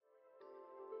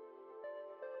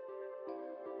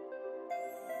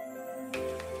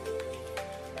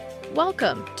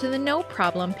Welcome to the No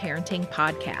Problem Parenting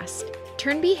Podcast.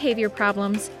 Turn behavior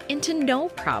problems into no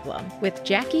problem with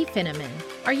Jackie Finneman.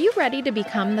 Are you ready to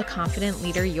become the confident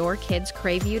leader your kids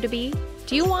crave you to be?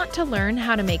 Do you want to learn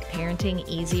how to make parenting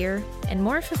easier and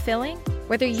more fulfilling?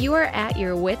 Whether you are at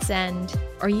your wit's end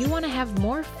or you want to have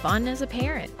more fun as a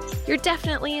parent, you're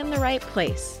definitely in the right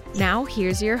place. Now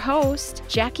here's your host,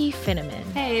 Jackie Finneman.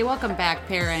 Hey, welcome back,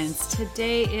 parents.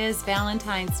 Today is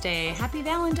Valentine's Day. Happy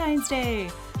Valentine's Day.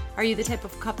 Are you the type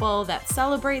of couple that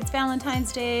celebrates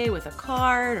Valentine's Day with a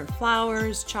card or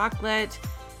flowers, chocolate,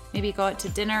 maybe go out to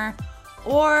dinner?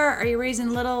 Or are you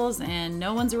raising littles and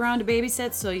no one's around to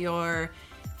babysit, so you're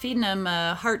feeding them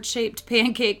a heart-shaped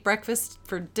pancake breakfast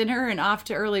for dinner and off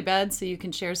to early bed so you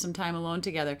can share some time alone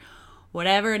together?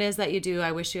 Whatever it is that you do,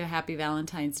 I wish you a happy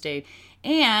Valentine's Day.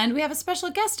 And we have a special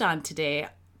guest on today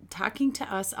talking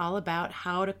to us all about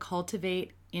how to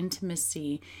cultivate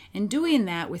intimacy and doing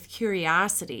that with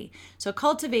curiosity. So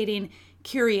cultivating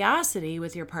curiosity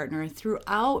with your partner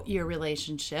throughout your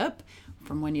relationship,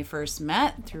 from when you first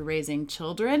met through raising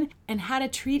children, and how to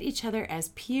treat each other as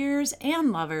peers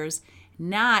and lovers,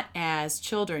 not as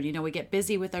children. You know, we get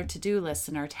busy with our to-do lists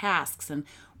and our tasks, and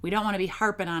we don't want to be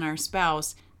harping on our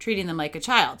spouse, treating them like a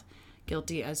child.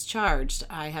 Guilty as charged.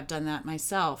 I have done that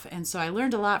myself. And so I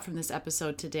learned a lot from this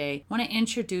episode today. I want to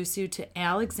introduce you to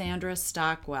Alexandra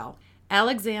Stockwell.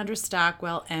 Alexandra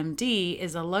Stockwell, MD,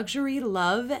 is a luxury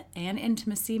love and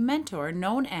intimacy mentor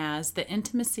known as the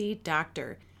Intimacy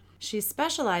Doctor. She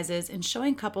specializes in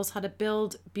showing couples how to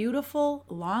build beautiful,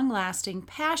 long-lasting,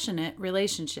 passionate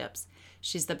relationships.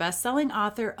 She's the best-selling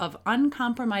author of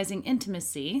Uncompromising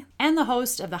Intimacy and the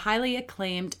host of the highly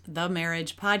acclaimed The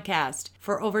Marriage Podcast.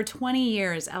 For over 20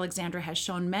 years, Alexandra has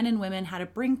shown men and women how to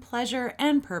bring pleasure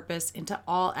and purpose into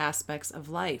all aspects of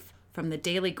life, from the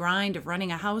daily grind of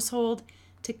running a household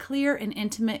to clear and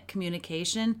intimate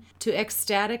communication to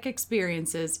ecstatic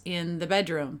experiences in the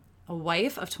bedroom. A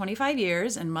wife of 25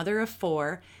 years and mother of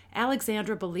 4,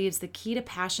 Alexandra believes the key to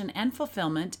passion and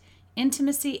fulfillment,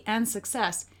 intimacy and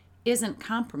success isn't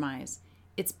compromise.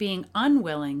 It's being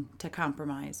unwilling to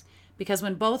compromise. Because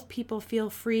when both people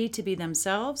feel free to be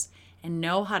themselves and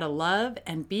know how to love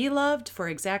and be loved for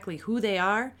exactly who they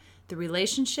are, the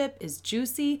relationship is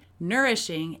juicy,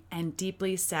 nourishing, and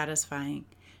deeply satisfying.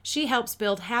 She helps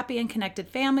build happy and connected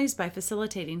families by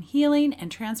facilitating healing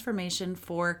and transformation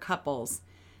for couples.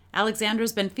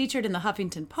 Alexandra's been featured in the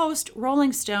Huffington Post,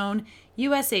 Rolling Stone,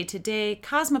 USA Today,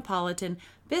 Cosmopolitan,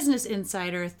 Business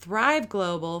Insider, Thrive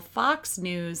Global, Fox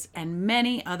News, and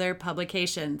many other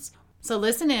publications. So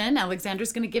listen in.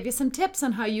 Alexandra's going to give you some tips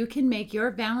on how you can make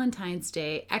your Valentine's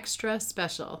Day extra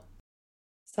special.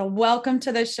 So welcome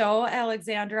to the show,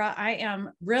 Alexandra. I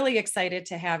am really excited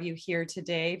to have you here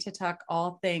today to talk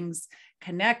all things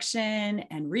connection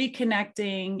and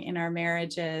reconnecting in our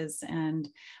marriages and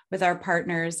with our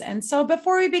partners. And so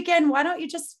before we begin, why don't you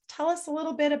just tell us a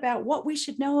little bit about what we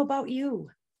should know about you?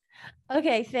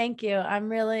 Okay, thank you. I'm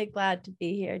really glad to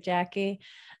be here, Jackie.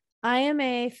 I am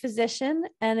a physician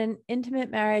and an intimate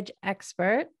marriage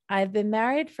expert. I've been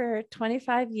married for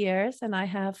 25 years and I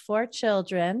have 4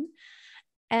 children.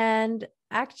 And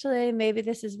actually, maybe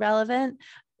this is relevant.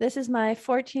 This is my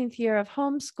 14th year of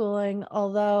homeschooling,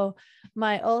 although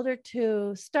my older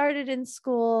 2 started in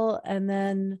school and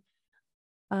then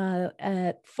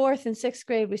at 4th and 6th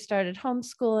grade, we started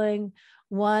homeschooling.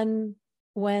 One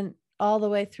went all the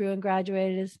way through and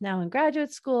graduated, is now in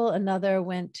graduate school. Another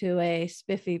went to a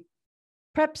spiffy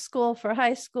prep school for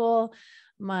high school.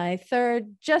 My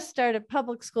 3rd just started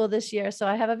public school this year. So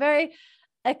I have a very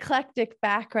eclectic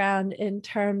background in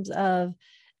terms of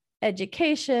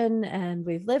education, and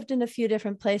we've lived in a few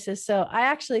different places. So I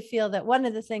actually feel that one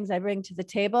of the things I bring to the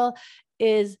table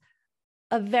is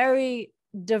a very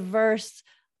diverse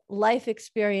life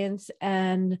experience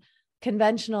and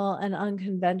conventional and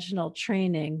unconventional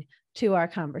training to our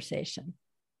conversation.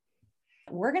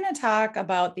 We're going to talk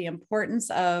about the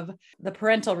importance of the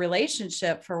parental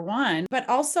relationship for one, but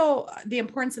also the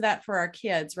importance of that for our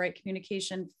kids, right?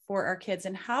 Communication for our kids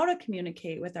and how to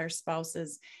communicate with our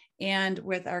spouses and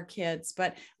with our kids.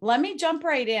 But let me jump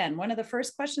right in. One of the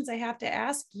first questions I have to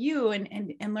ask you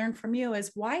and learn from you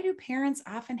is, why do parents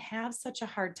often have such a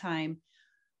hard time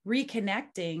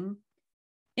reconnecting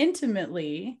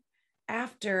intimately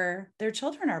after their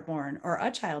children are born or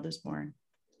a child is born?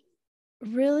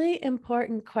 Really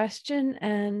important question,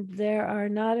 and there are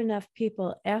not enough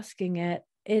people asking it.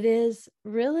 It is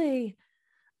really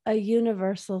a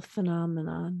universal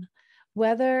phenomenon,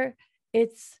 whether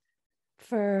it's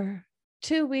for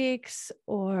 2 weeks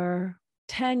or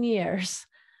 10 years.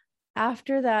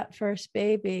 After that first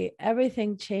baby,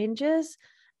 everything changes,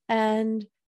 and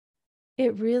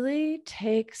it really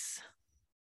takes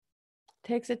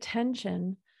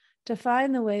attention to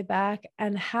find the way back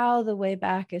and how the way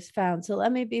back is found. So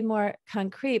let me be more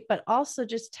concrete, but also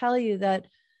just tell you that.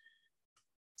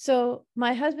 So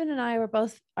my husband and I are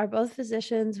both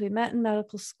physicians. We met in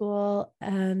medical school,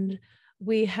 and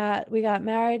we got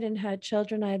married and had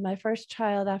children. I had my first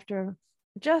child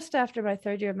just after my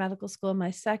third year of medical school, my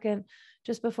second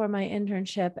just before my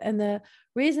internship. And the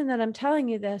reason that I'm telling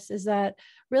you this is that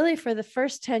really for the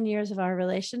first 10 years of our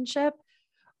relationship,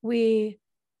 we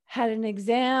had an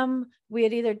exam. We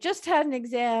had either just had an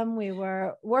exam, we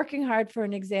were working hard for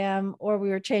an exam, or we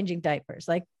were changing diapers.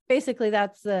 Like basically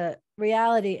that's the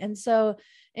reality. And so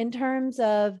in terms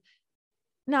of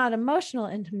not emotional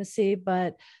intimacy,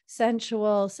 but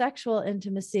sensual, sexual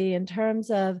intimacy, in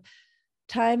terms of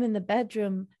time in the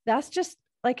bedroom, that's just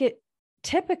like, it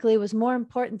typically was more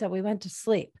important that we went to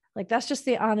sleep. Like that's just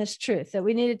the honest truth, that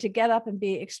we needed to get up and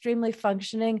be extremely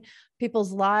functioning.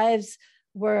 People's lives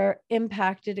were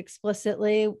impacted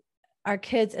explicitly, our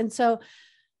kids. And so,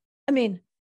 I mean,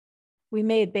 we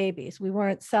made babies, we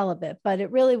weren't celibate, but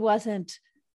it really wasn't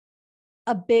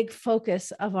a big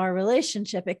focus of our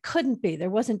relationship. It couldn't be, there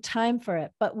wasn't time for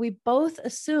it. But we both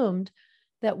assumed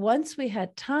that once we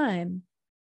had time,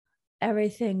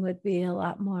 everything would be a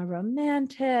lot more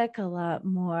romantic, a lot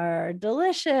more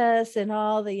delicious in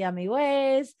all the yummy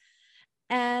ways.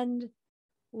 And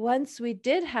once we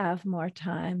did have more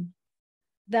time,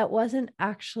 that wasn't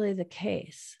actually the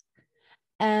case.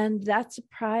 And that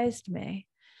surprised me.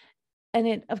 And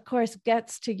it, of course,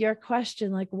 gets to your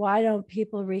question, like, why don't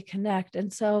people reconnect?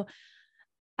 And so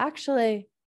actually,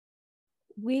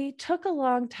 we took a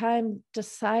long time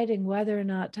deciding whether or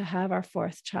not to have our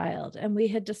fourth child. And we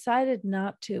had decided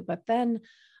not to, but then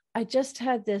I just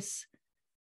had this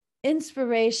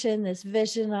inspiration, this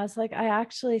vision. I was like, I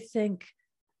actually think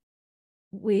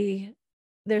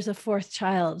there's a fourth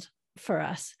child for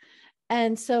us.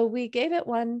 And so we gave it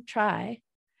one try,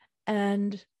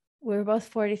 and we were both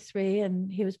 43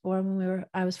 and he was born when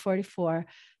I was 44.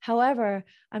 However,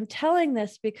 I'm telling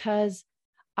this because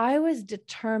I was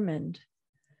determined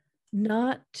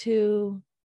not to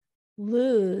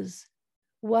lose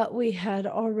what we had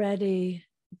already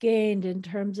gained in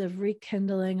terms of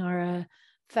rekindling our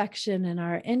affection and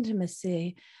our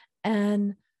intimacy.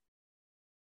 And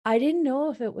I didn't know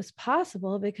if it was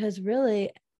possible, because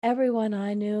really everyone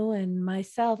I knew and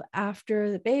myself,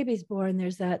 after the baby's born,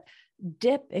 there's that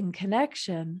dip in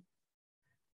connection.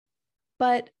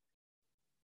 But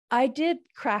I did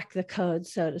crack the code,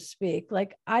 so to speak.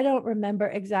 Like, I don't remember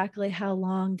exactly how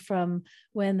long from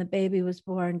when the baby was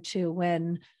born to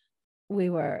when we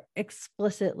were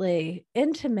explicitly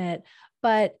intimate,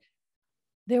 but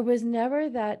there was never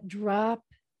that drop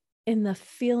in the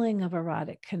feeling of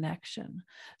erotic connection.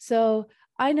 So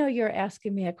I know you're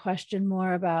asking me a question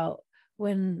more about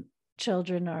when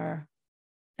children are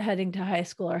heading to high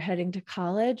school or heading to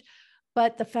college,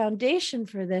 but the foundation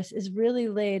for this is really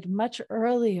laid much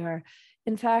earlier.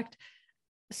 In fact,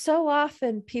 so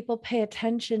often people pay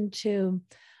attention to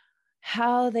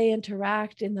how they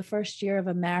interact in the first year of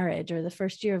a marriage or the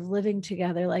first year of living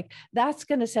together. Like, that's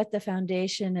going to set the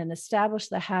foundation and establish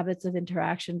the habits of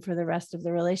interaction for the rest of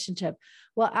the relationship.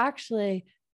 Well, actually,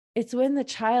 it's when the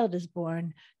child is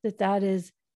born that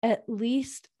is at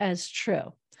least as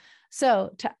true.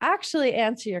 So to actually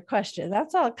answer your question,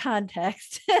 that's all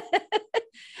context,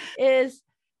 is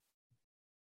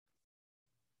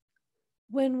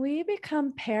when we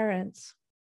become parents,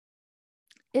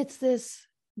 it's this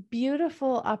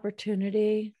beautiful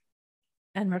opportunity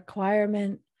and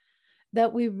requirement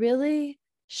that we really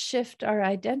shift our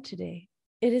identity.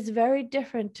 It is very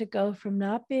different to go from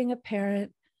not being a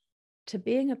parent to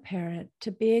being a parent,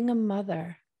 to being a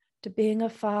mother, to being a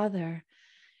father.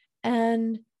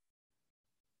 And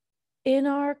in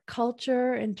our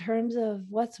culture, in terms of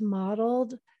what's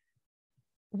modeled,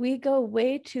 we go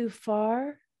way too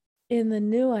far in the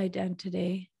new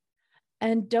identity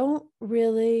and don't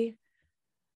really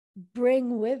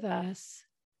bring with us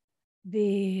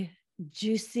the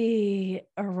juicy,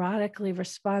 erotically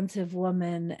responsive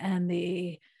woman and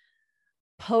the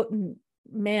potent,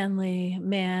 manly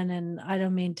man. And I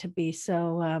don't mean to be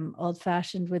so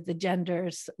old-fashioned with the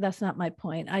genders. That's not my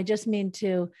point. I just mean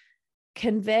to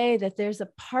convey that there's a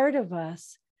part of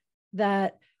us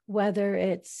that, whether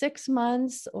it's 6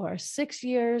 months or 6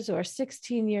 years or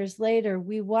 16 years later,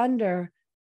 we wonder,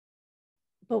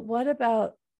 but what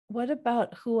about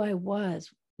who I was?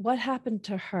 What happened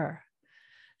to her?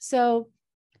 So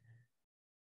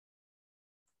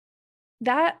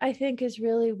that, I think, is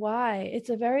really why it's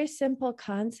a very simple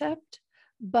concept,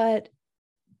 but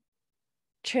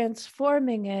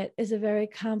transforming it is a very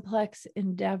complex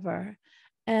endeavor.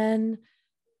 And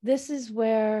this is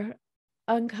where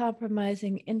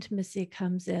Uncompromising Intimacy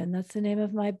comes in. That's the name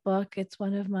of my book. It's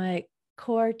one of my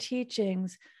core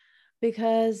teachings,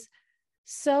 because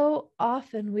so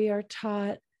often we are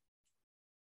taught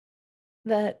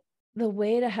that the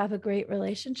way to have a great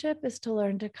relationship is to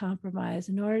learn to compromise.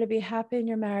 In order to be happy in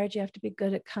your marriage, you have to be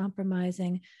good at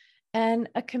compromising. And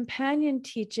a companion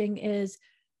teaching is,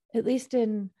 at least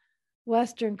in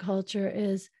Western culture,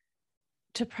 is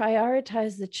to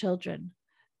prioritize the children,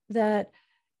 that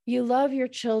you love your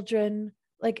children.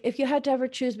 Like if you had to ever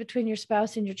choose between your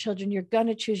spouse and your children, you're going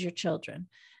to choose your children.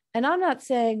 And I'm not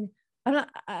saying, I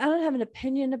don't have an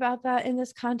opinion about that in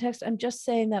this context. I'm just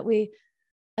saying that we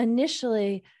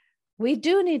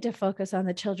do need to focus on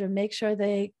the children, make sure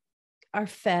they are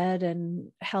fed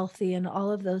and healthy and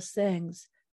all of those things.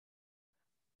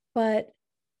 But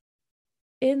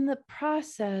in the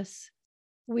process,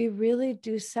 we really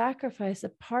do sacrifice a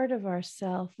part of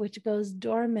ourself, which goes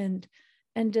dormant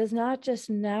and does not just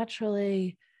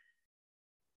naturally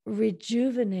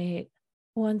rejuvenate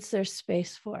once there's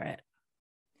space for it.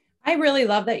 I really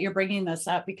love that you're bringing this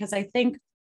up, because I think,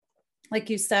 like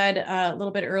you said a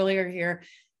little bit earlier here,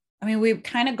 I mean, we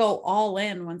kind of go all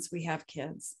in once we have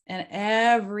kids, and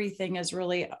everything is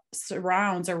really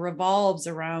surrounds or revolves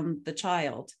around the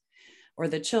child or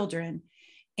the children.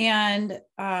 And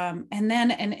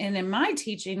then in my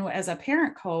teaching as a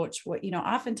parent coach, what,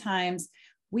 oftentimes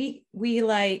we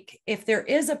like, if there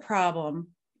is a problem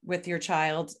with your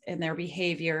child and their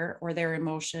behavior or their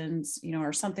emotions,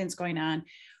 or something's going on,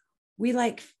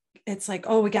 it's like,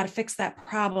 oh, we got to fix that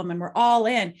problem, and we're all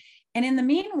in. And in the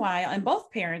meanwhile, and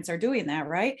both parents are doing that,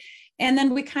 right? And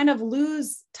then we kind of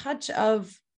lose touch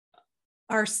of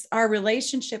our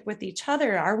relationship with each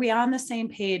other. Are we on the same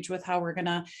page with how we're going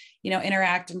to,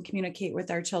 interact and communicate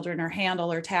with our children, or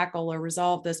handle or tackle or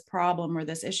resolve this problem or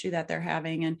this issue that they're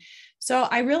having? And so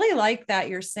I really like that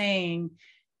you're saying,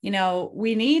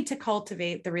 we need to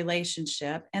cultivate the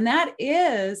relationship. And that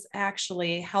is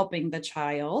actually helping the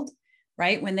child,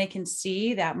 right? When they can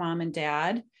see that mom and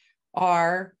dad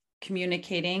are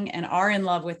communicating and are in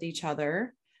love with each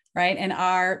other, right? And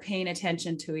are paying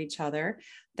attention to each other.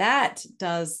 That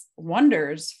does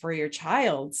wonders for your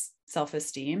child's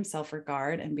self-esteem,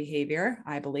 self-regard, and behavior,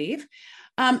 I believe.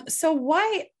 So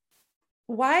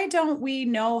why don't we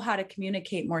know how to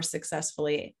communicate more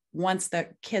successfully once the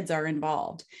kids are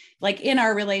involved? Like in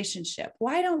our relationship,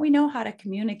 why don't we know how to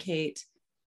communicate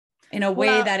in a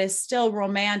way that is still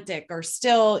romantic, or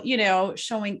still,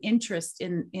 showing interest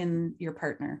in your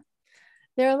partner?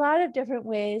 There are a lot of different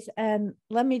ways. And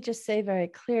let me just say very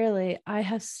clearly, I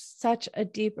have such a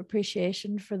deep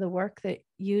appreciation for the work that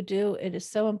you do. It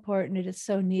is so important. It is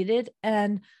so needed.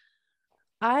 And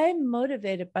I'm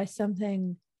motivated by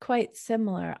something quite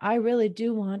similar. I really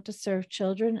do want to serve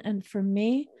children. And for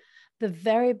me, the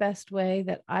very best way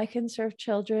that I can serve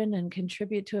children and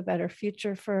contribute to a better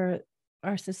future for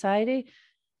our society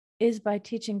is by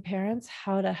teaching parents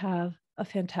how to have a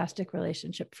fantastic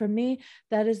relationship. For me,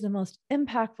 that is the most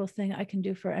impactful thing I can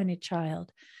do for any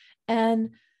child.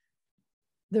 And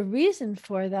the reason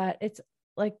for that, it's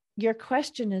like your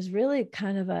question is really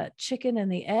kind of a chicken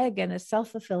and the egg and a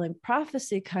self-fulfilling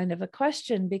prophecy kind of a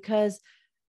question, because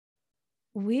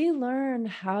we learn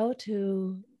how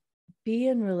to be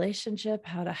in relationship,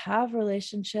 how to have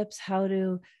relationships, how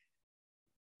to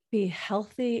be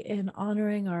healthy in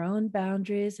honoring our own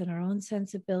boundaries and our own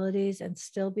sensibilities and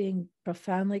still being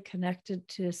profoundly connected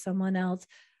to someone else.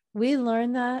 We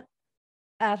learn that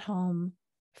at home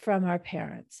from our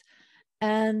parents.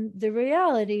 And the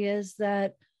reality is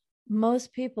that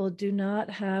most people do not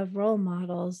have role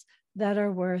models that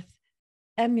are worth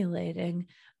emulating.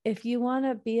 If you want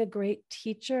to be a great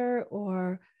teacher,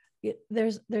 or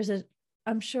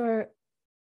I'm sure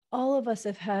all of us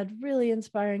have had really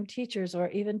inspiring teachers, or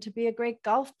even to be a great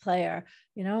golf player,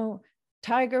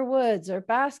 Tiger Woods, or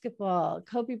basketball,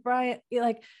 Kobe Bryant.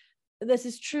 Like, this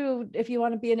is true if you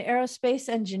want to be an aerospace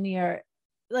engineer.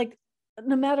 Like,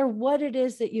 no matter what it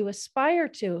is that you aspire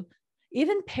to,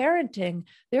 even parenting,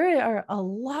 there are a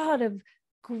lot of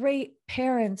great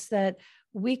parents that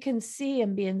we can see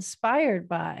and be inspired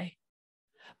by.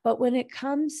 But when it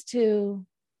comes to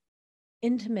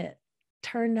intimate,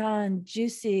 turned on,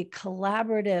 juicy,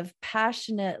 collaborative,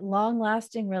 passionate,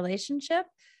 long-lasting relationship,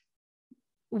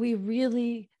 we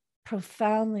really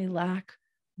profoundly lack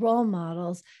role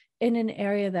models in an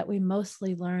area that we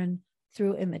mostly learn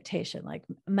through imitation. Like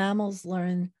mammals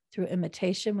learn through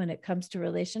imitation when it comes to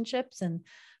relationships, and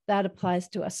that applies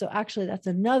to us. So actually, that's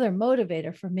another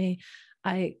motivator for me.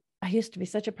 I I used to be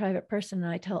such a private person,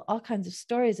 and I tell all kinds of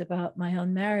stories about my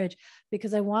own marriage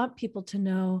because I want people to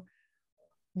know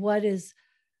what is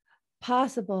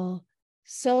possible,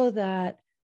 so that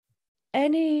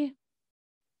any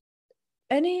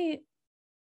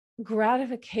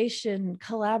gratification,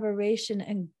 collaboration,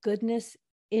 and goodness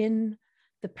in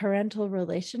the parental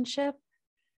relationship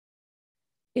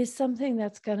is something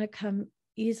that's going to come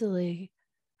easily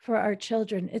for our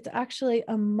children. It's actually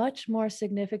a much more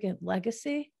significant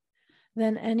legacy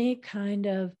than any kind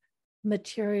of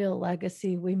material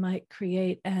legacy we might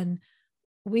create. And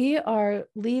we are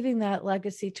leaving that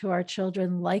legacy to our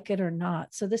children, like it or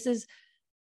not. So this is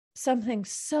something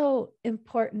so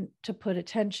important to put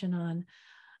attention on.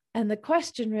 And the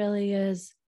question really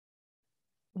is,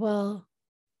 well,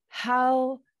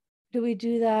 how do we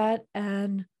do that?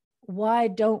 And why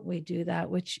don't we do that,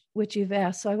 which you've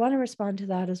asked. So I want to respond to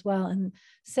that as well and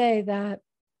say that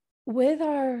with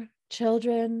our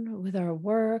children, with our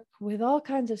work, with all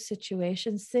kinds of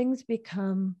situations, things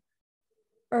become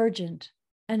urgent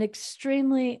and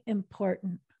extremely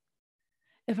important.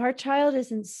 If our child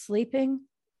isn't sleeping,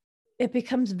 it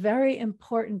becomes very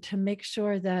important to make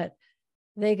sure that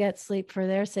they get sleep for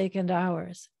their sake and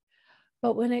ours.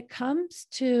 But when it comes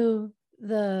to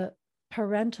the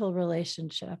parental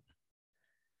relationship,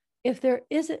 if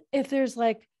there's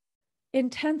like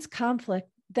intense conflict,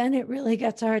 then it really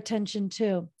gets our attention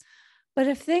too. But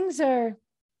if things are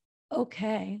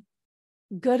okay,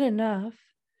 good enough,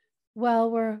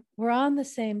 well, we're on the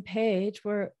same page,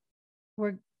 we're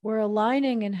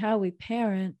aligning in how we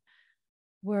parent,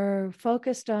 we're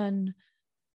focused on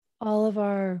all of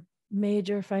our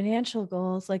major financial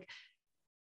goals, like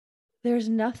there's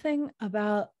nothing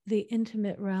about the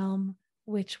intimate realm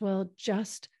which will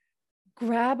just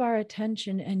grab our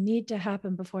attention and need to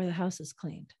happen before the house is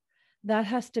cleaned. That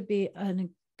has to be a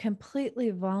completely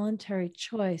voluntary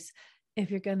choice if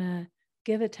you're going to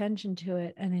give attention to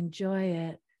it and enjoy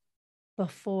it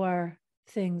before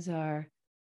things are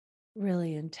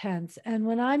really intense. And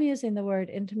when I'm using the word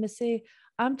intimacy,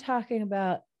 I'm talking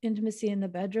about intimacy in the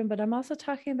bedroom, but I'm also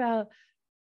talking about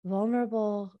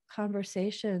vulnerable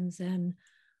conversations and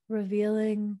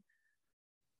revealing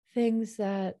things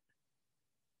that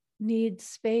need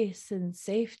space and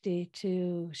safety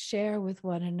to share with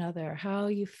one another, how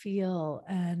you feel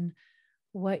and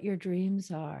what your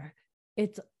dreams are.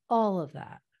 It's all of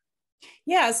that.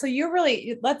 Yeah. So you're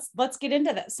really, let's get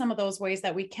into that. Some of those ways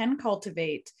that we can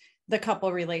cultivate the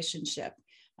couple relationship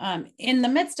in the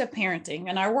midst of parenting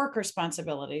and our work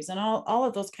responsibilities and all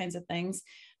of those kinds of things.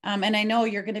 And I know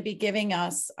you're going to be giving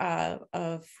us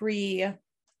a free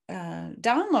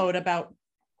download about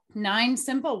 9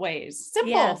 simple ways.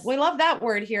 Simple. Yes. We love that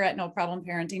word here at No Problem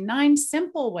Parenting. 9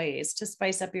 simple ways to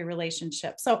spice up your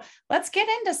relationship. So let's get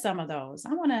into some of those.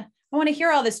 I want to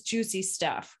hear all this juicy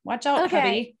stuff. Watch out,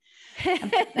 hubby.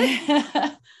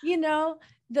 You know,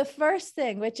 the first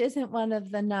thing, which isn't one of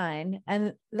the 9,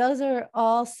 and those are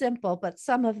all simple, but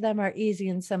some of them are easy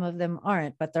and some of them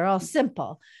aren't, but they're all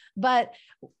simple. But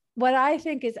what I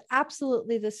think is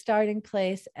absolutely the starting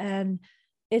place, and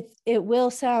it will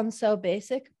sound so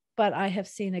basic, but I have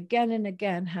seen again and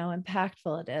again how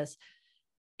impactful it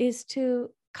is to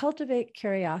cultivate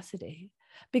curiosity.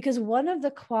 Because one of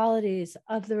the qualities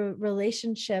of the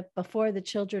relationship before the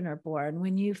children are born,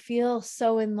 when you feel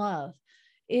so in love,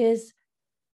 is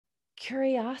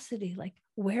curiosity. Like,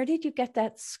 where did you get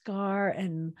that scar?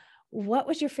 And what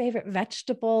was your favorite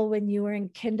vegetable when you were in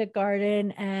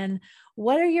kindergarten? And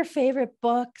what are your favorite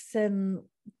books? And,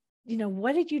 you know,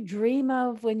 what did you dream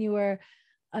of when you were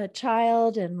a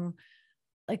child? And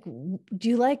like, do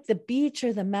you like the beach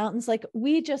or the mountains? Like,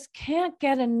 we just can't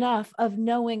get enough of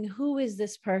knowing who is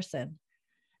this person.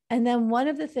 And then one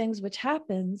of the things which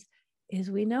happens is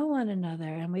we know one another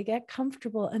and we get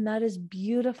comfortable, and that is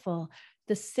beautiful.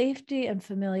 The safety and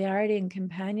familiarity and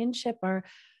companionship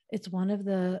it's one of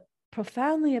the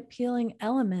profoundly appealing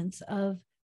elements of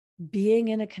being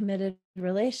in a committed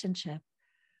relationship.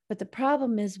 But the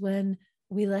problem is when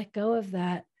we let go of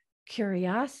that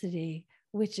curiosity,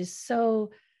 which is so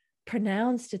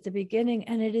pronounced at the beginning,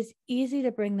 and it is easy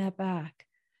to bring that back.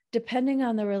 Depending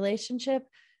on the relationship,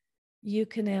 you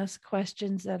can ask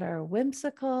questions that are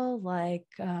whimsical, like,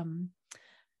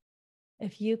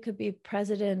 if you could be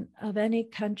president of any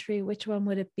country, which one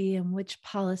would it be and which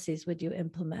policies would you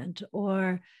implement?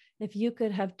 Or if you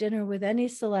could have dinner with any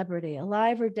celebrity,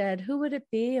 alive or dead, who would it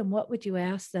be and what would you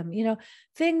ask them? You know,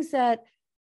 things that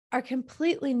are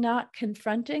completely not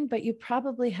confronting, but you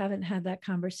probably haven't had that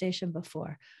conversation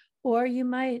before. Or you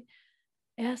might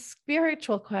ask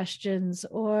spiritual questions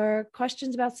or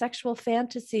questions about sexual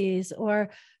fantasies, or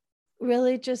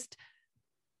really just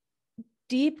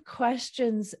deep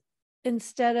questions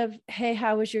instead of, hey,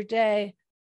 how was your day?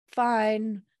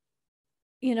 Fine.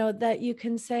 That you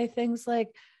can say things like,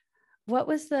 what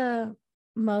was the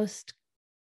most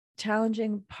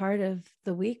challenging part of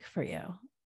the week for you?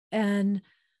 And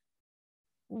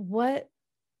what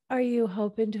are you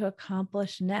hoping to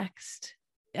accomplish next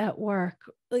at work?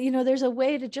 There's a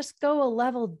way to just go a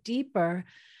level deeper.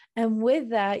 And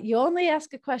with that, you only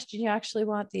ask a question you actually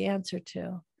want the answer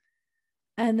to.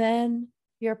 And then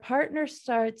your partner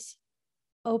starts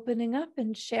opening up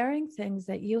and sharing things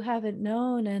that you haven't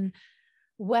known. And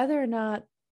whether or not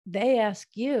they ask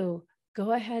you,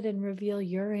 go ahead and reveal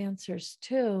your answers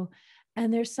too.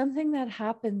 And there's something that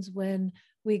happens when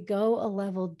we go a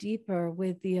level deeper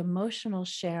with the emotional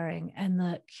sharing and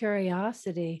the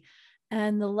curiosity,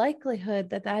 and the likelihood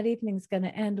that that evening's going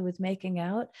to end with making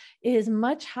out is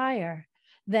much higher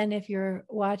than if you're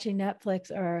watching Netflix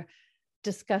or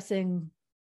discussing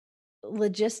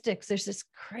logistics. There's this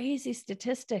crazy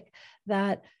statistic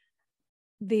that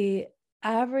the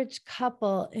average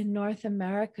couple in North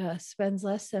America spends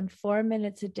less than 4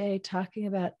 minutes a day talking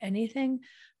about anything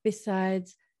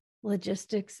besides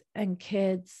logistics and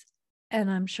kids. And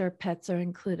I'm sure pets are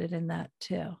included in that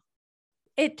too.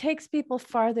 It takes people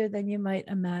farther than you might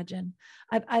imagine.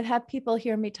 I've had people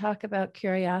hear me talk about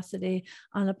curiosity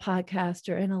on a podcast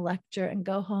or in a lecture and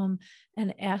go home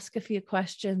and ask a few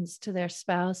questions to their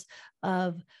spouse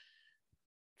of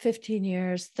 15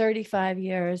 years, 35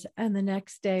 years, and the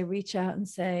next day reach out and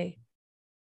say,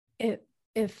 it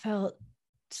felt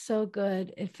so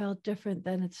good. It felt different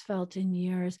than it's felt in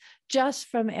years, just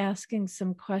from asking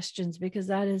some questions, because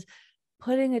that is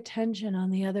putting attention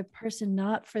on the other person,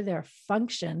 not for their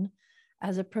function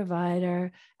as a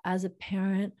provider, as a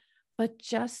parent, but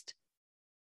just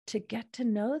to get to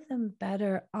know them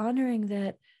better, honoring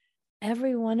that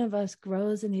every one of us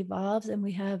grows and evolves, and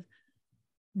we have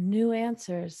new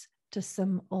answers to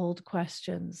some old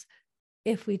questions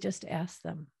if we just ask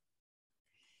them.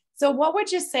 So what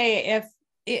would you say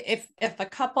if a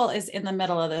couple is in the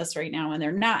middle of this right now and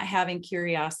they're not having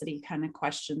curiosity kind of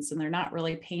questions and they're not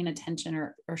really paying attention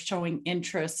or showing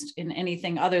interest in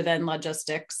anything other than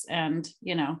logistics and,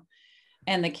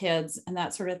 and the kids and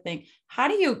that sort of thing? How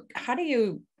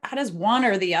does one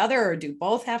or the other, or do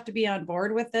both have to be on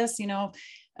board with this,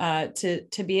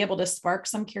 to be able to spark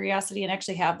some curiosity and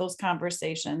actually have those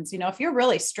conversations? If you're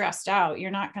really stressed out, you're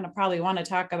not going to probably want to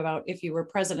talk about if you were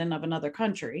president of another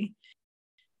country.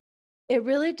 It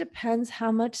really depends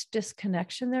how much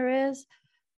disconnection there is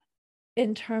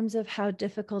in terms of how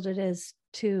difficult it is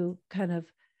to kind of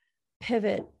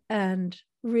pivot and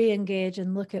re-engage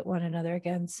and look at one another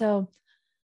again. So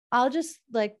I'll just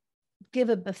give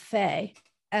a buffet,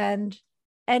 and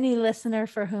any listener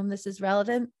for whom this is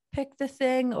relevant, pick the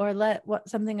thing or let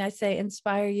something I say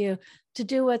inspire you to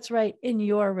do what's right in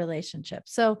your relationship.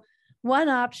 So one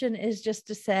option is just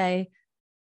to say,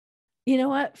 you know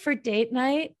what, for date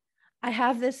night, I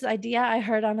have this idea I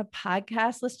heard on a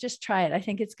podcast. Let's just try it. I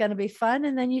think it's going to be fun.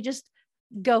 And then you just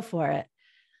go for it.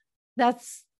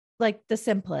 That's the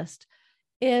simplest.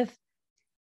 If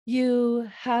you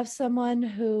have someone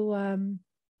who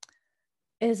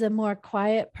is a more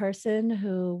quiet person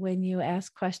who, when you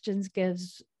ask questions,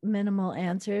 gives minimal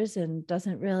answers and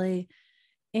doesn't really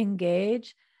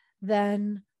engage,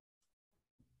 then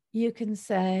you can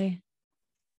say,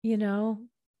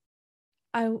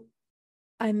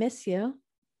 I miss you.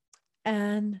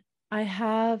 And I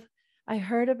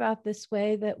heard about this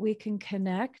way that we can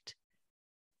connect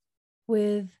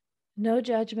with no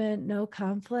judgment, no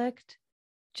conflict,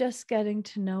 just getting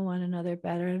to know one another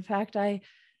better. In fact, I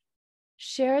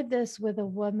shared this with a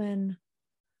woman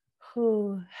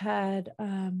who had,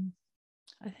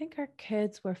 I think her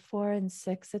kids were 4 and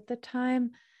 6 at the time.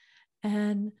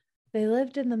 And they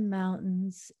lived in the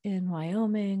mountains in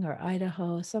Wyoming or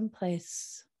Idaho,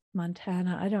 someplace,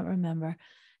 Montana, I don't remember.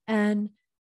 And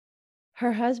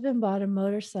her husband bought a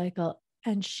motorcycle,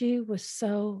 and she was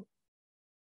so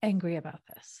angry about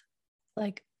this.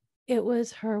 It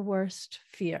was her worst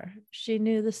fear. She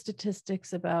knew the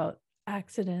statistics about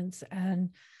accidents, and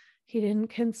he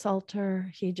didn't consult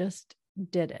her. He just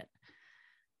did it.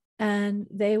 And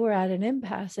they were at an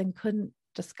impasse and couldn't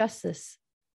discuss this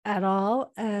at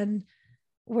all, and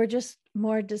were just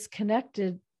more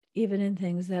disconnected, even in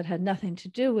things that had nothing to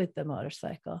do with the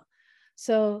motorcycle.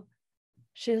 So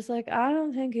she was like, I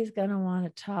don't think he's going to want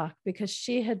to talk, because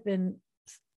she had been,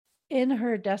 in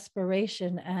her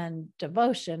desperation and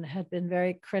devotion, had been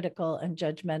very critical and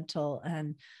judgmental.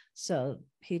 And so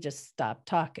he just stopped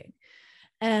talking.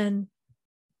 And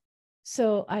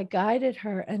so I guided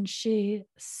her, and she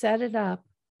set it up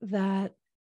that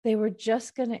they were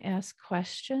just going to ask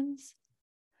questions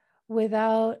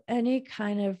without any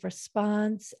kind of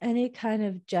response, any kind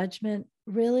of judgment,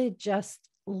 really just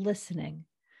listening.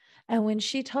 And when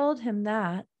she told him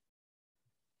that,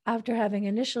 after having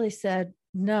initially said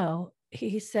no,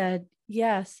 he said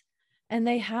yes. And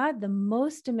they had the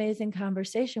most amazing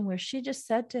conversation where she just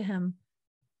said to him,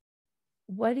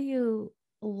 "What do you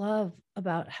love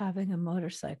about having a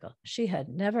motorcycle?" She had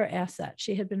never asked that.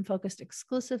 She had been focused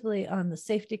exclusively on the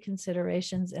safety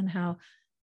considerations and how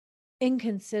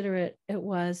inconsiderate it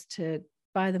was to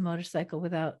buy the motorcycle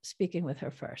without speaking with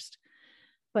her first.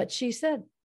 But she said,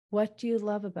 "What do you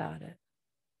love about it?"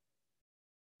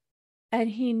 And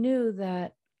he knew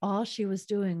that all she was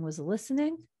doing was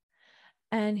listening.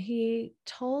 And he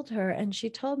told her, and she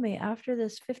told me after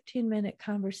this 15-minute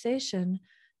conversation,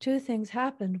 two things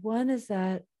happened. One is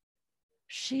that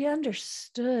she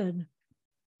understood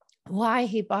why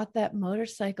he bought that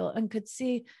motorcycle and could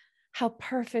see how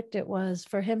perfect it was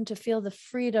for him to feel the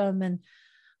freedom and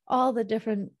all the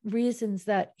different reasons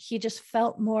that he just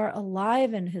felt more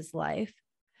alive in his life.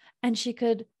 And she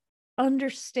could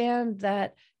understand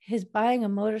that his buying a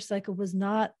motorcycle was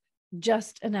not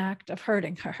just an act of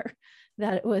hurting her,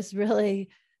 that it was really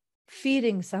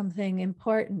feeding something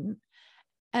important.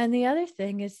 And the other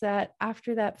thing is that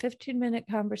after that 15-minute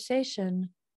conversation,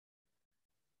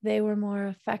 they were more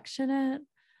affectionate.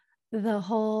 The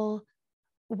whole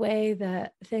way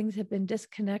that things had been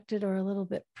disconnected or a little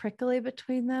bit prickly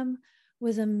between them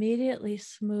was immediately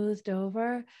smoothed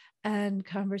over, and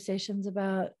conversations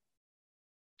about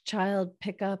child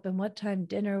pickup and what time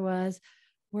dinner was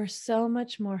were so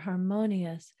much more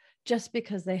harmonious just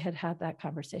because they had had that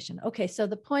conversation. Okay, so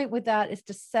the point with that is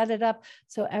to set it up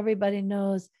so everybody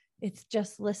knows it's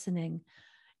just listening.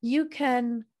 You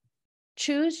can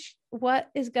choose what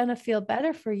is going to feel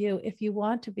better for you if you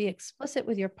want to be explicit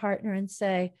with your partner and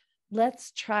say,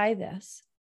 "Let's try this.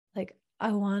 Like,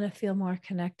 I want to feel more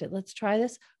connected. Let's try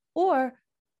this." Or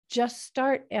just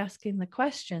start asking the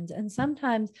questions. And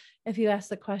sometimes if you ask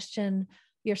the question,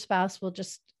 your spouse will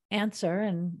just answer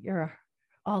and you're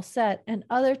all set. And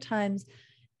other times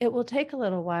it will take a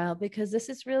little while because this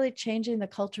is really changing the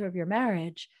culture of your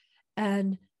marriage.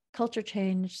 And culture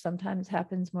change sometimes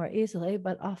happens more easily,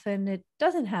 but often it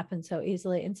doesn't happen so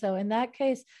easily. And so in that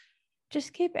case,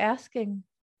 just keep asking,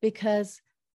 because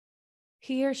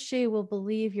he or she will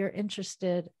believe you're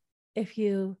interested if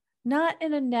you, not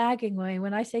in a nagging way.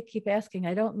 When I say keep asking,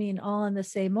 I don't mean all in the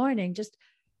same morning. Just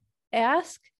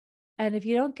ask. And if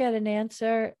you don't get an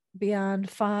answer beyond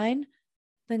fine,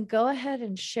 then go ahead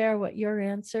and share what your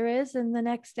answer is. And the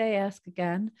next day, ask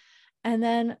again. And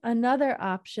then another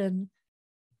option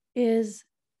is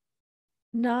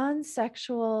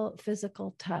non-sexual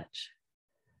physical touch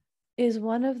is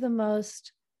one of the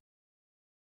most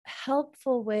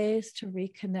helpful ways to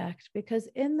reconnect, because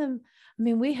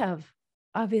we have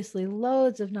obviously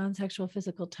loads of non-sexual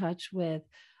physical touch with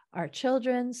our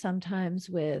children, sometimes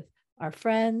with our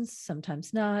friends,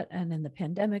 sometimes not. And in the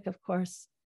pandemic, of course,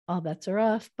 all bets are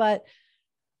off. But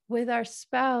with our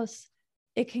spouse,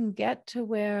 it can get to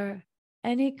where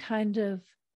any kind of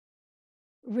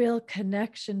real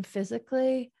connection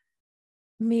physically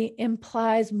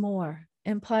implies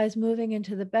moving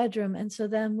into the bedroom. And so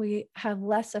then we have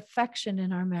less affection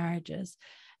in our marriages.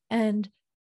 And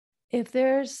if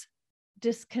there's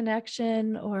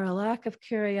disconnection or a lack of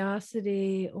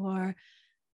curiosity, or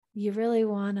you really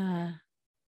want to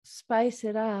spice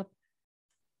it up,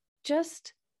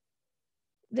 just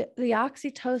the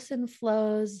oxytocin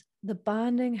flows, the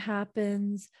bonding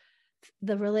happens,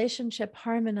 the relationship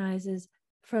harmonizes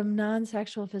from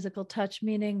non-sexual physical touch,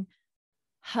 meaning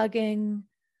hugging,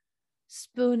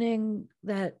 spooning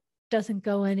that doesn't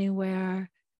go anywhere,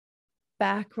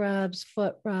 back rubs,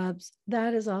 foot rubs.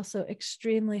 That is also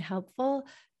extremely helpful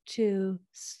to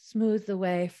smooth the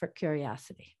way for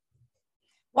curiosity.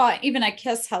 Well, even a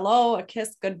kiss hello, a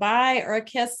kiss goodbye, or a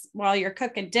kiss while you're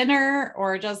cooking dinner,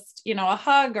 or just, a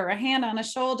hug or a hand on a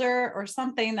shoulder or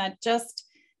something that just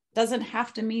doesn't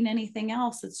have to mean anything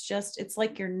else. It's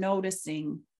like you're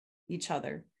noticing each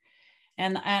other.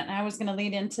 And I was going to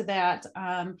lead into that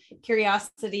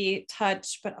curiosity,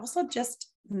 touch, but also just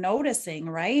noticing,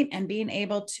 right? And being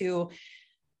able to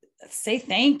say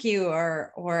thank you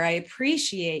or I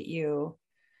appreciate you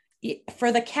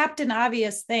for the captain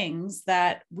obvious things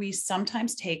that we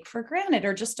sometimes take for granted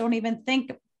or just don't even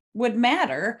think would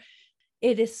matter.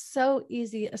 It is so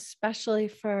easy, especially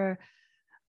for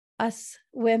us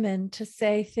women, to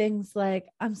say things like,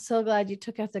 "I'm so glad you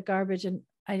took out the garbage and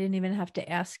I didn't even have to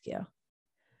ask you."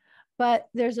 But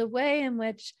there's a way in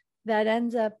which that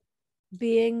ends up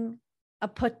being a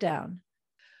put down.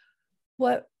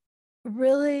 what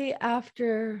really,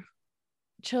 after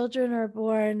children are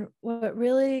born, what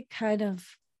really kind of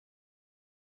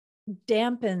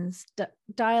dampens,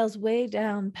 dials way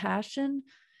down passion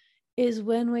is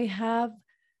when we have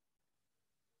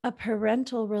a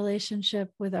parental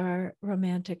relationship with our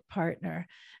romantic partner.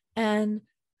 And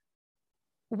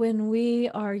when we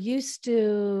are used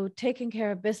to taking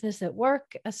care of business at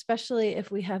work, especially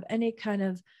if we have any kind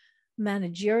of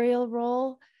managerial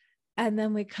role, and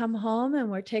then we come home and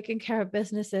we're taking care of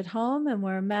business at home and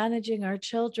we're managing our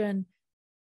children,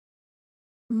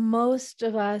 most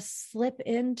of us slip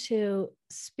into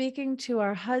speaking to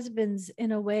our husbands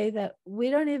in a way that we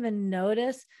don't even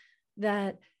notice,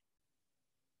 that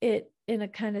it, in a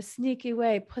kind of sneaky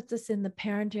way, puts us in the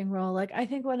parenting role. Like, I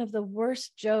think one of the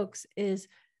worst jokes is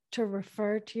to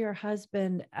refer to your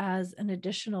husband as an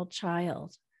additional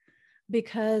child,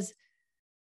 because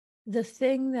the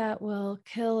thing that will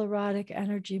kill erotic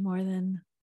energy more than,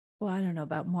 well, I don't know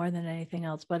about more than anything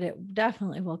else, but it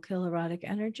definitely will kill erotic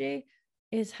energy,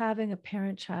 is having a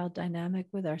parent-child dynamic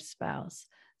with our spouse.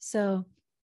 So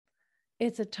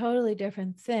it's a totally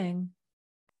different thing.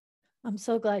 I'm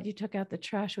so glad you took out the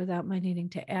trash without my needing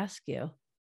to ask you.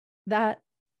 That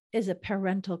is a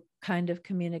parental kind of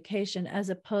communication, as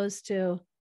opposed to,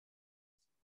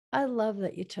 I love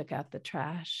that you took out the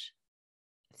trash.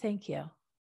 Thank you.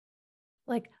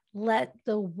 Like, let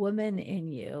the woman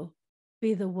in you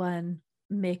be the one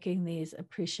making these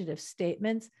appreciative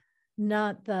statements,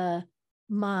 not the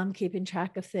mom keeping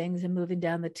track of things and moving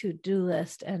down the to-do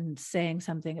list and saying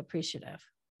something appreciative.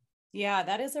 Yeah,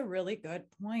 that is a really good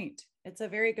point. It's a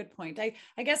very good point.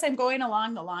 I guess I'm going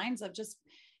along the lines of just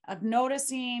of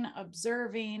noticing,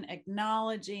 observing,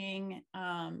 acknowledging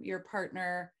your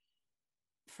partner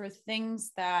for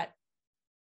things that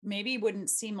maybe wouldn't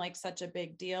seem like such a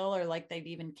big deal, or like they'd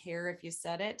even care if you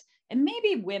said it. And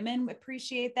maybe women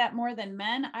appreciate that more than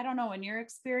men. I don't know. In your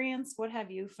experience, what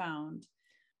have you found?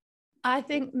 I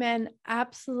think men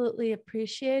absolutely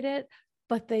appreciate it,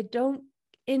 but they don't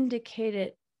indicate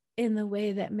it in the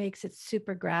way that makes it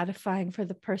super gratifying for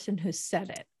the person who said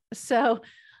it. So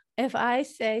if I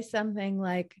say something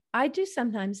like, I do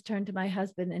sometimes turn to my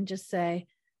husband and just say,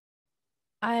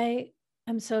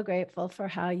 I'm so grateful for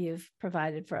how you've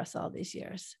provided for us all these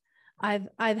years. I've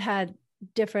had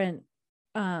different,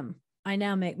 I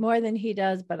now make more than he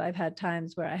does, but I've had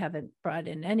times where I haven't brought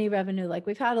in any revenue. Like,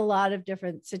 we've had a lot of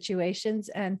different situations,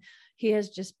 and he has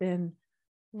just been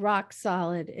rock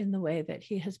solid in the way that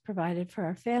he has provided for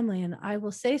our family. And I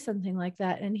will say something like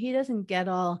that, and he doesn't get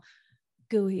all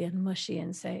gooey and mushy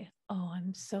and say, oh,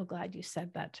 I'm so glad you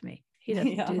said that to me. He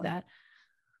doesn't do that,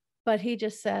 but he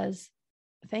just says,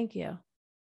 thank you.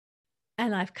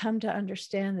 And I've come to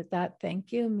understand that that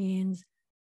thank you means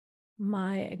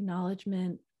my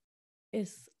acknowledgement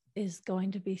is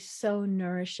going to be so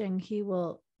nourishing. He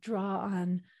will draw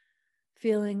on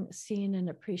feeling seen and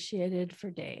appreciated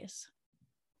for days.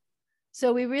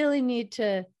 So we really need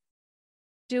to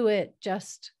do it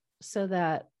just so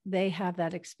that they have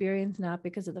that experience, not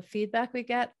because of the feedback we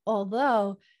get.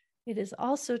 Although it is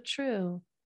also true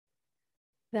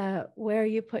that where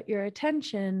you put your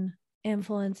attention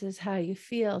influences how you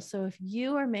feel. So if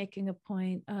you are making a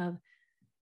point of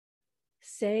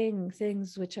saying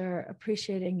things which are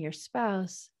appreciating your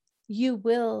spouse, you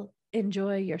will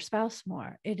enjoy your spouse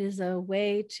more. It is a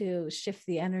way to shift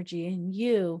the energy in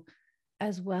you,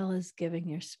 as well as giving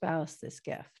your spouse this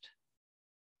gift.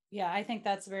 Yeah, I think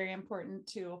that's very important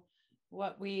too.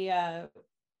 What we, how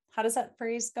does that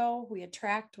phrase go? We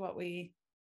attract what we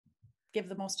give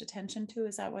the most attention to.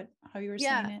 Is that how you were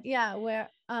saying it? Yeah.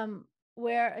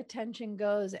 Where attention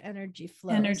goes, energy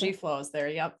flows. Energy flows there.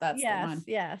 Yep. That's the one.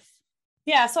 Yes.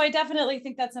 Yeah. So I definitely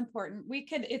think that's important.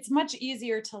 It's much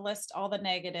easier to list all the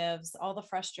negatives, all the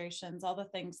frustrations, all the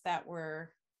things that we're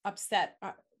upset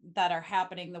that are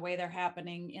happening the way they're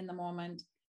happening in the moment.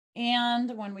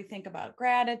 And when we think about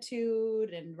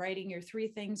gratitude and writing your 3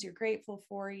 things you're grateful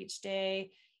for each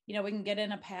day, we can get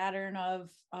in a pattern of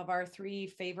our 3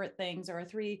 favorite things, or our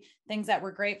 3 things that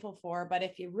we're grateful for. But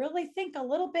if you really think a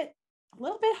little bit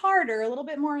harder, a little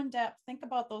bit more in depth, think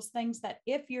about those things that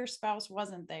if your spouse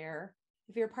wasn't there,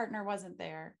 if your partner wasn't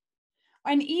there,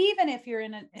 and even if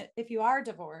if you are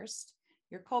divorced,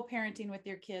 you're co-parenting with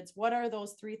your kids, what are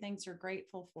those 3 things you're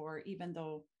grateful for, even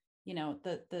though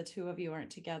the 2 of you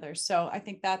aren't together? So I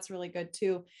think that's really good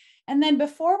too. And then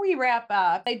before we wrap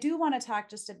up, I do want to talk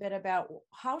just a bit about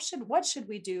what should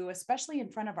we do, especially in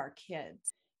front of our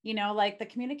kids, like the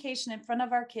communication in front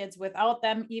of our kids without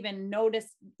them even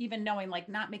knowing, like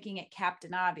not making it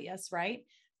captain obvious, right?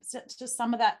 So it's just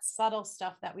some of that subtle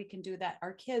stuff that we can do that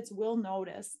our kids will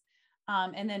notice.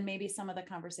 And then maybe some of the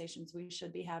conversations we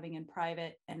should be having in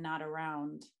private and not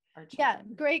around our children.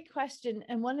 Yeah, great question.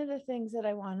 And one of the things that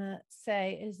I want to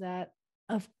say is that,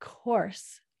 of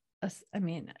course, I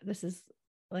mean, this is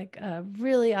like a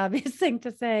really obvious thing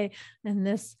to say in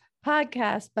this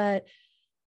podcast, but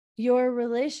your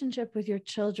relationship with your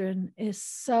children is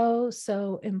so,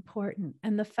 so important.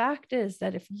 And the fact is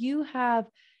that if you have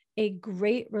a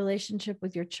great relationship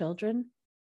with your children,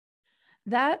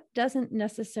 that doesn't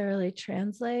necessarily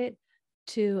translate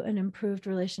to an improved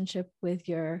relationship with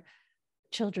your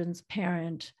children's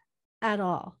parent at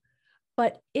all.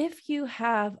 But if you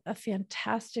have a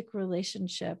fantastic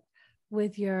relationship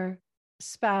with your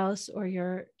spouse or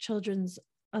your children's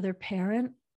other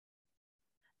parent,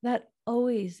 that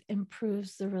always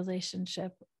improves the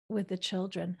relationship with the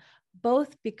children,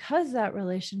 both because that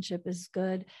relationship is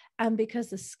good and because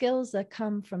the skills that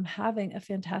come from having a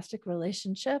fantastic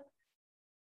relationship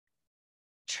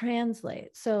translate.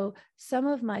 So some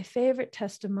of my favorite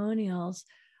testimonials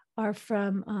are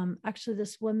from actually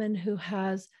this woman who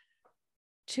has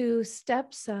 2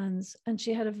 stepsons, and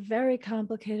she had a very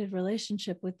complicated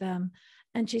relationship with them.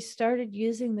 And she started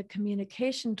using the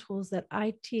communication tools that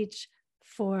I teach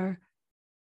for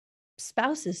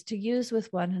spouses to use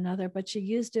with one another, but she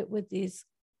used it with these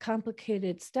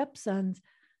complicated stepsons,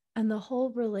 and the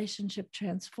whole relationship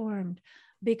transformed.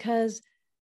 Because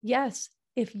yes,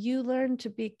 if you learn to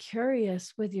be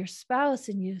curious with your spouse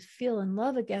and you feel in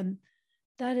love again,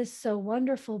 that is so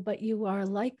wonderful, but you are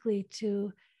likely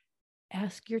to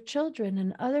ask your children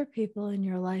and other people in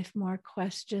your life more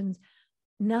questions,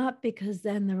 not because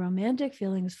then the romantic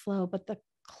feelings flow, but the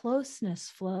closeness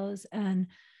flows, and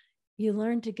you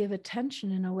learn to give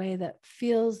attention in a way that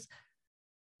feels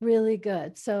really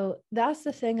good. So that's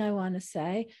the thing I want to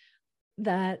say,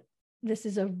 that this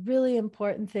is a really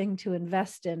important thing to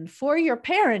invest in for your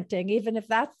parenting, even if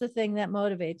that's the thing that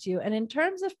motivates you. And in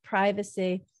terms of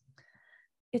privacy,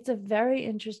 it's a very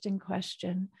interesting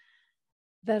question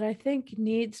that I think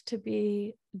needs to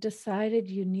be decided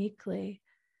uniquely.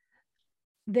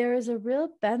 There is a real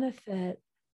benefit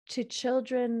to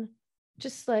children,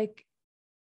 just like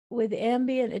with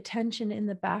ambient attention in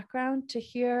the background, to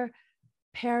hear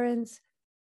parents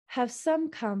have some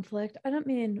conflict. I don't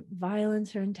mean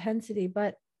violence or intensity,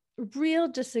 but real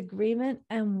disagreement,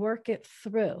 and work it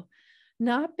through.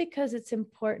 Not because it's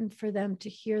important for them to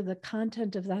hear the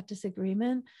content of that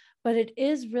disagreement, but it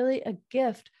is really a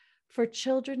gift for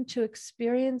children to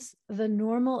experience the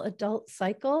normal adult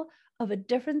cycle of a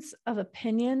difference of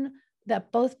opinion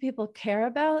that both people care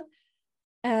about.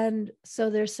 And so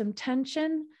there's some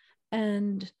tension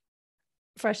and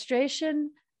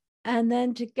frustration, and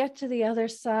then to get to the other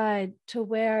side to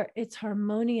where it's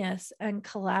harmonious and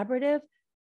collaborative.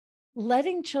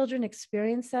 Letting children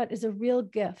experience that is a real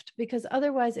gift, because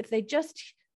otherwise, if they just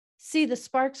see the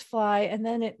sparks fly and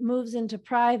then it moves into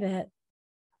private,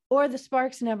 or the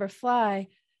sparks never fly,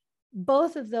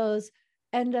 both of those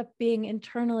end up being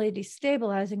internally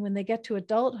destabilizing when they get to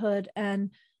adulthood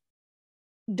and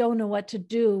don't know what to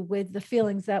do with the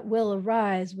feelings that will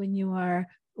arise when you are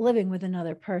living with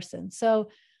another person. So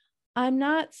I'm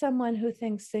not someone who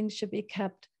thinks things should be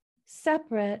kept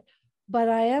separate, but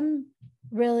I am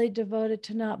really devoted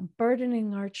to not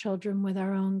burdening our children with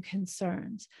our own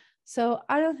concerns. So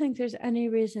I don't think there's any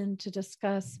reason to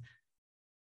discuss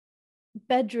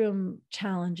bedroom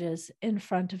challenges in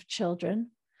front of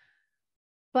children,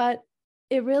 but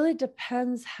it really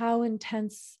depends how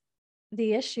intense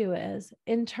the issue is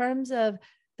in terms of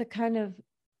the kind of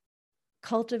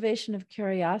cultivation of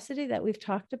curiosity that we've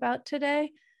talked about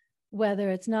today, whether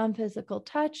it's non-physical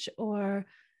touch or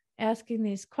asking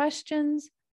these questions.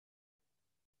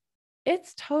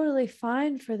 It's totally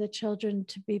fine for the children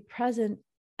to be present,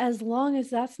 as long as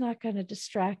that's not going to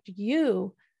distract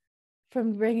you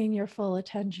from bringing your full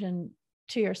attention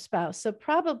to your spouse. So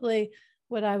probably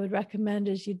what I would recommend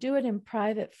is you do it in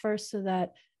private first, so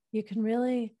that you can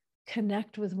really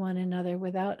connect with one another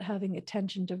without having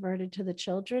attention diverted to the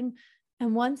children.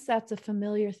 And once that's a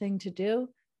familiar thing to do,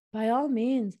 by all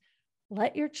means,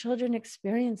 let your children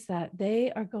experience that.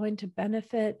 They are going to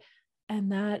benefit,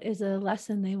 and that is a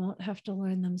lesson they won't have to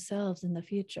learn themselves in the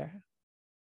future.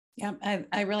 Yeah,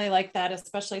 I really like that,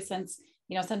 especially since,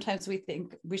 sometimes we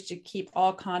think we should keep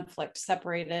all conflict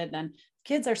separated, and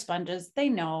kids are sponges. They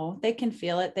know, they can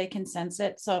feel it, they can sense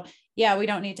it. So yeah, we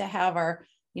don't need to have our,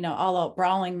 all out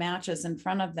brawling matches in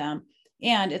front of them.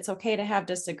 And it's okay to have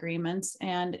disagreements,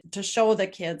 and to show the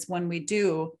kids when we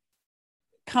do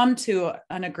come to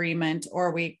an agreement,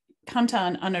 or we come to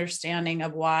an understanding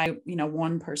of why,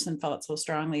 one person felt so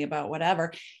strongly about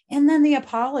whatever. And then the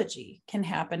apology can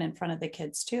happen in front of the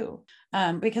kids too.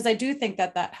 Because I do think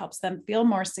that helps them feel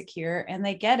more secure, and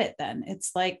they get it then.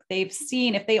 It's like they've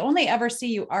seen, if they only ever see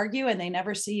you argue and they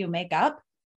never see you make up,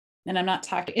 and I'm not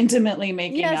talking intimately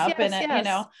making up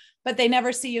but they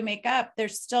never see you make up,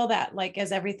 there's still that, like,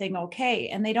 is everything okay?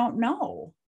 And they don't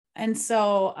know. And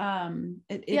so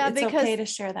it's okay to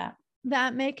share that.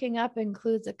 That making up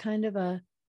includes a kind of a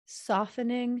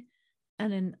softening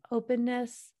and an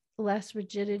openness, less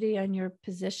rigidity on your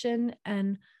position.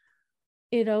 And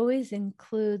it always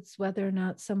includes, whether or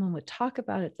not someone would talk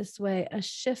about it this way, a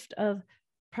shift of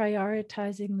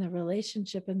prioritizing the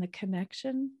relationship and the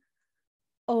connection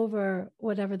over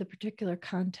whatever the particular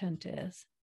content is.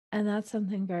 And that's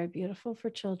something very beautiful for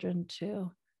children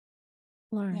to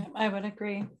learn. Yeah, I would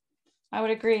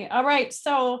agree. All right.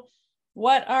 So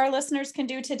what our listeners can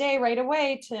do today right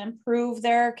away to improve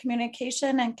their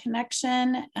communication and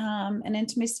connection and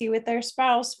intimacy with their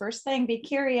spouse. First thing, be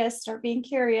curious, start being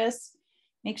curious.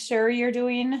 Make sure you're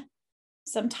doing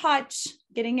some touch,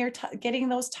 getting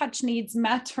those touch needs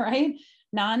met, right?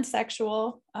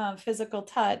 Non-sexual, physical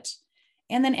touch.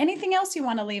 And then anything else you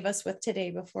want to leave us with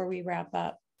today before we wrap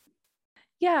up?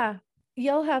 Yeah.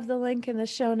 You'll have the link in the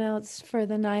show notes for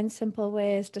the 9 simple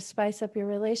ways to spice up your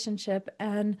relationship.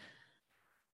 And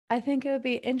I think it would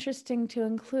be interesting to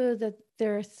include that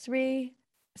there are 3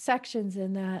 sections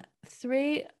in that.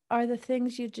 3 are the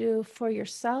things you do for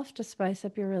yourself to spice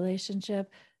up your relationship.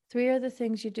 3 are the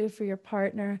things you do for your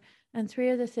partner, and 3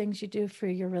 are the things you do for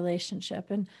your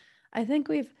relationship. And I think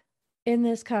we've, in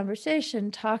this conversation,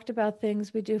 talked about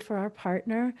things we do for our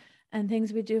partner and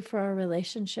things we do for our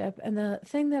relationship. And the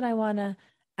thing that I want to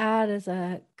add as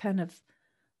a kind of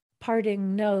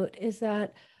parting note is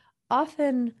that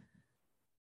often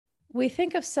we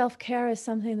think of self-care as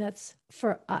something that's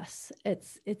for us.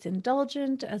 It's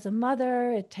indulgent. As a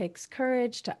mother, it takes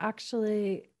courage to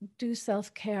actually do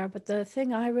self-care. But the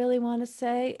thing I really want to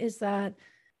say is that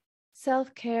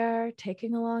self-care,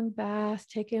 taking a long bath,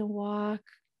 taking a walk,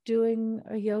 doing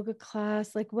a yoga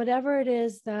class, like whatever it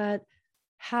is that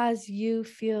has you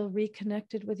feel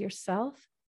reconnected with yourself,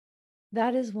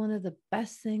 that is one of the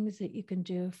best things that you can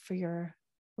do for your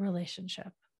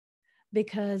relationship.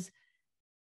 Because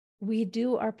we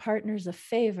do our partners a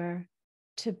favor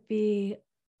to be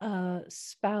a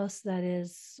spouse that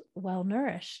is well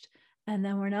nourished. And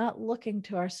then we're not looking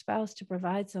to our spouse to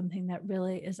provide something that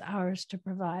really is ours to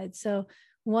provide. So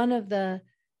one of the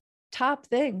top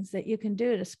things that you can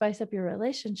do to spice up your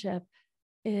relationship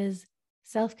is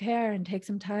self-care, and take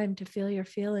some time to feel your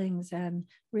feelings and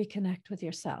reconnect with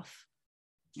yourself.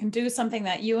 And do something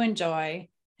that you enjoy,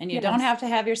 and you don't have to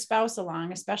have your spouse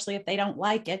along, especially if they don't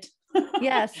like it.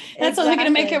 Yes. That's only going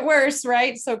to make it worse,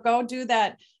 right? So go do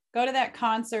that. Go to that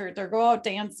concert, or go out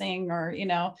dancing, or,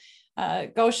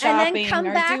 go shopping, or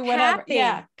do whatever. Happy.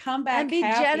 Yeah. Come back and be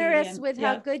happy generous with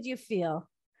how good you feel.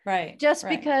 Right. Just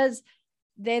because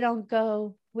they don't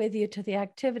go with you to the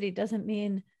activity doesn't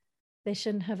mean they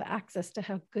shouldn't have access to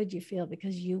how good you feel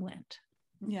because you went.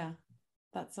 Yeah.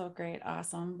 That's so great.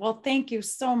 Awesome. Well, thank you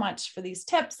so much for these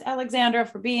tips, Alexandra,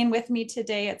 for being with me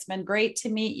today. It's been great to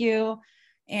meet you.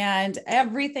 And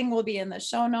everything will be in the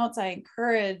show notes. I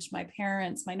encourage my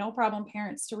parents, my no problem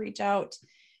parents, to reach out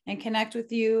and connect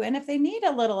with you. And if they need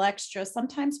a little extra,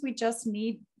 sometimes we just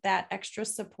need that extra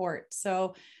support.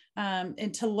 So,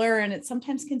 and to learn, it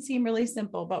sometimes can seem really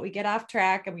simple, but we get off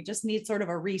track and we just need sort of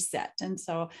a reset. And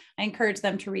so I encourage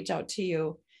them to reach out to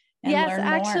you. And yes, learn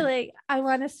more. Actually, I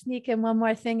want to sneak in one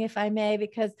more thing, if I may,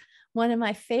 because one of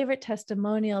my favorite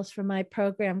testimonials from my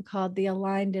program called The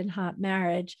Aligned and Hot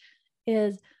Marriage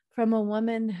is from a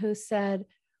woman who said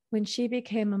when she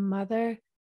became a mother,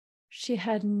 she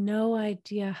had no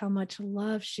idea how much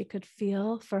love she could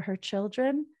feel for her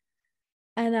children.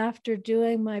 And after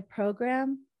doing my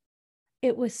program,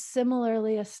 it was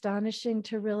similarly astonishing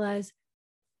to realize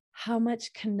how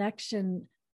much connection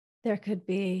there could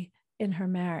be in her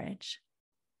marriage.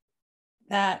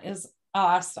 That is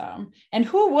awesome. And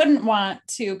who wouldn't want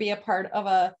to be a part of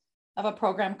a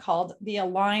program called The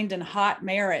Aligned and Hot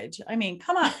Marriage? I mean,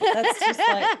 come on. That's just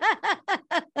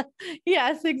like,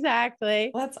 yes,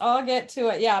 exactly. Let's all get to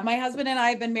it. Yeah. My husband and I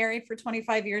have been married for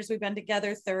 25 years. We've been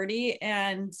together 30.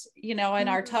 And, in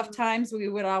our tough times, we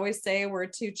would always say we're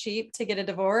too cheap to get a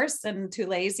divorce and too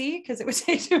lazy because it would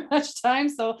take too much time.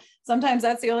 So sometimes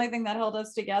that's the only thing that held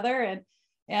us together.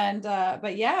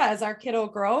 But yeah, as our kiddo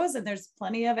grows, and there's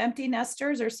plenty of empty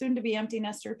nesters or soon to be empty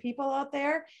nester people out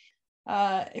there.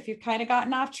 If you've kind of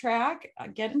gotten off track,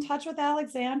 get in touch with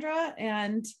Alexandra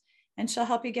and and she'll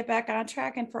help you get back on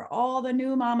track. And for all the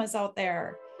new mamas out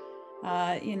there,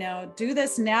 do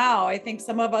this now. I think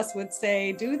some of us would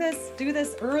say, do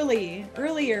this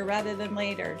earlier rather than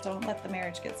later. Don't let the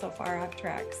marriage get so far off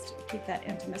track. Keep that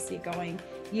intimacy going,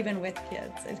 even with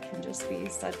kids. It can just be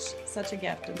such a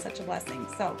gift and such a blessing.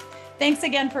 So thanks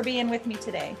again for being with me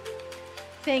today.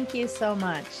 Thank you so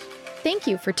much. Thank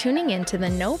you for tuning in to the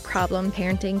No Problem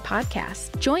Parenting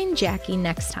Podcast. Join Jackie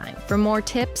next time for more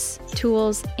tips,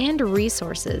 tools, and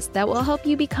resources that will help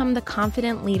you become the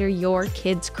confident leader your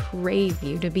kids crave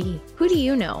you to be. Who do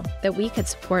you know that we could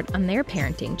support on their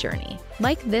parenting journey?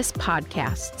 Like this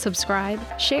podcast, subscribe,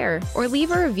 share, or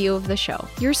leave a review of the show.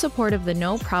 Your support of the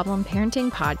No Problem Parenting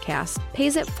Podcast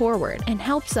pays it forward and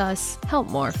helps us help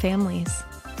more families.